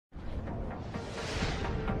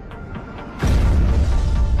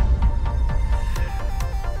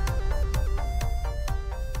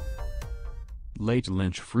Late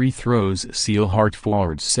Lynch free throws seal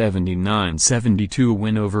Hartford's 79-72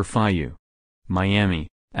 win over FIU. Miami,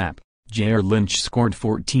 App. J.R. Lynch scored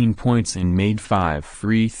 14 points and made 5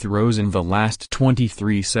 free throws in the last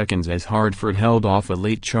 23 seconds as Hartford held off a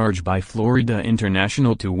late charge by Florida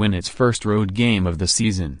International to win its first road game of the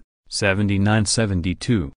season,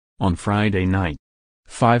 79-72, on Friday night.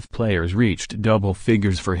 5 players reached double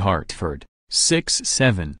figures for Hartford,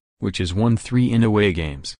 6-7, which is 1-3 in away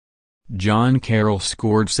games. John Carroll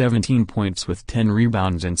scored 17 points with 10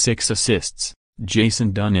 rebounds and 6 assists.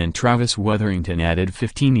 Dunne and Travis Weatherington added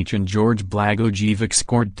 15 each and George Blagojevic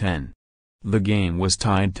scored 10. The game was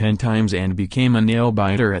tied 10 times and became a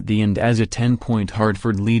nail-biter at the end as a 10-point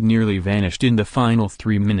Hartford lead nearly vanished in the final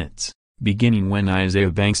 3 minutes, beginning when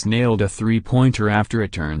Isaiah Banks nailed a three-pointer after a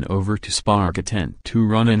turnover to spark a 10-2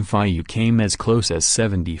 run, and FIU came as close as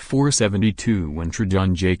 74-72 when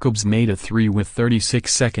Trejon Jacobs made a 3 with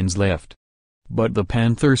 36 seconds left. But the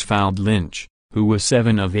Panthers fouled Lynch, who was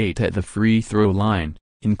 7 of 8 at the free throw line,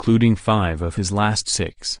 including 5 of his last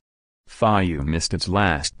 6. FIU missed its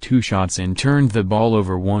last 2 shots and turned the ball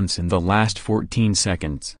over once in the last 14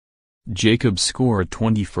 seconds. Jacobs scored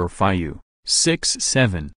 20 for FIU,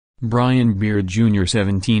 6-7, Brian Beard Jr.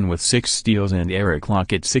 17 with 6 steals and Eric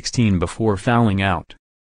Lockett 16 before fouling out.